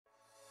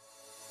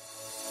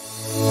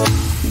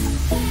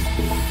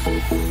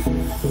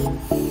Welcome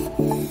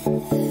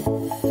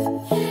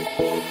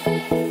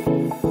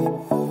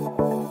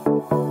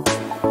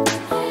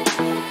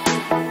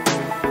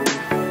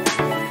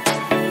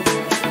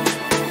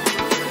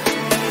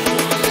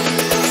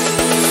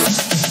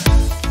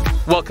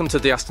to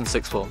the Aston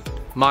Sixth Form.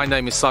 My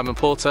name is Simon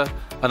Porter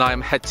and I am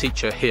head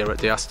teacher here at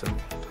the Aston.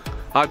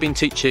 I've been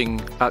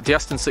teaching at the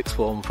Aston Sixth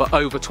Form for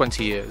over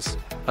 20 years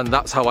and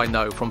that's how I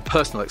know from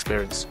personal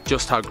experience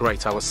just how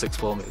great our Sixth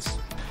Form is.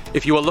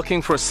 If you are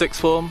looking for a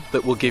Sixth Form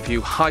that will give you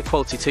high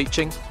quality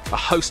teaching, a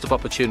host of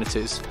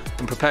opportunities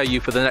and prepare you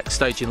for the next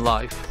stage in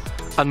life,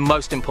 and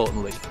most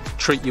importantly,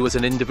 treat you as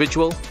an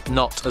individual,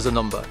 not as a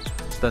number,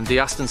 then the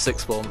Aston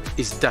Sixth Form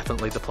is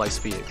definitely the place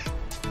for you.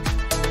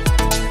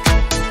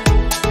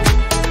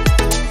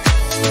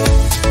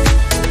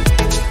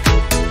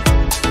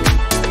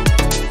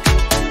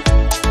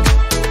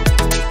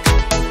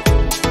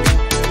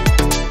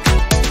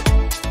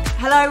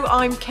 Hello,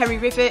 I'm Kerry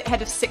Rivet,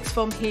 Head of Sixth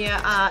Form here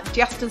at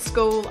the Aston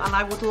School, and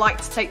I would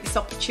like to take this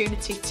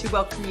opportunity to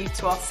welcome you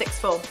to our Sixth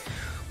Form.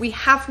 We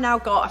have now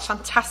got a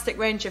fantastic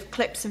range of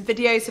clips and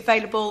videos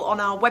available on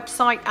our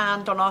website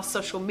and on our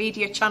social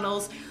media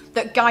channels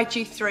that guide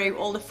you through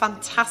all the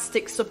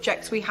fantastic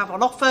subjects we have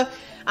on offer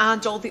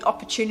and all the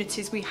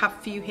opportunities we have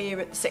for you here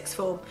at the Sixth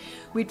Form.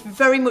 We'd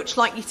very much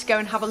like you to go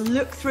and have a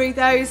look through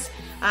those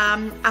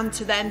and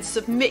to then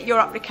submit your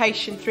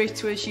application through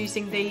to us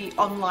using the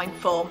online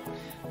form.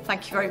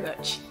 Thank you very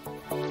much.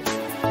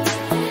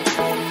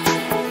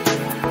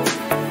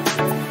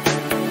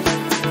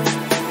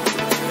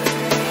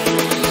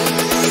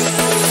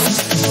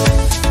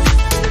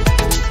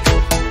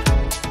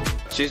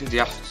 Choosing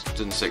the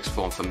Aston Sixth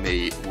Form for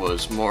me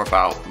was more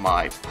about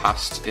my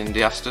past in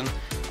the Aston.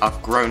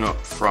 I've grown up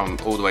from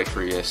all the way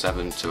through year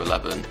 7 to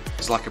 11.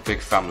 It's like a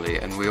big family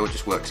and we all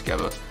just work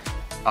together.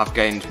 I've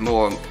gained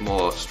more and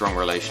more strong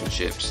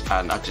relationships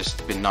and I've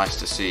just been nice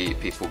to see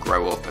people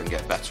grow up and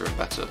get better and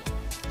better.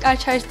 I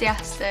chose the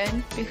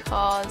Aston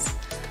because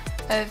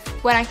of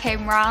when I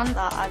came round,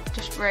 I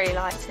just really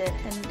liked it,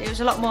 and it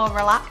was a lot more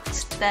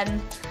relaxed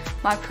than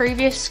my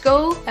previous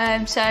school,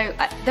 so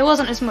there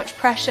wasn't as much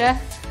pressure,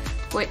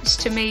 which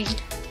to me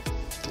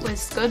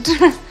was good.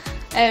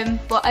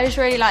 But I just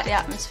really liked the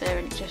atmosphere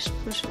and it just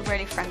was a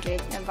really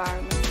friendly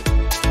environment.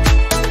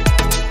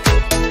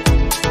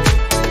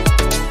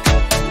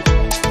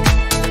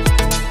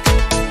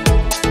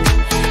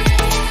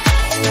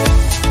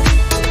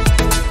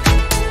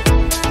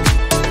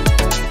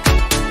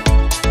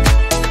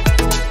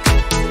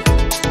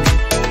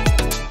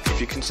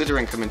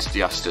 Considering coming to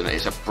the Aston,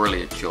 it's a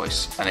brilliant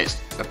choice and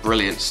it's a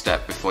brilliant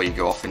step before you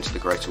go off into the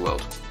greater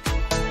world.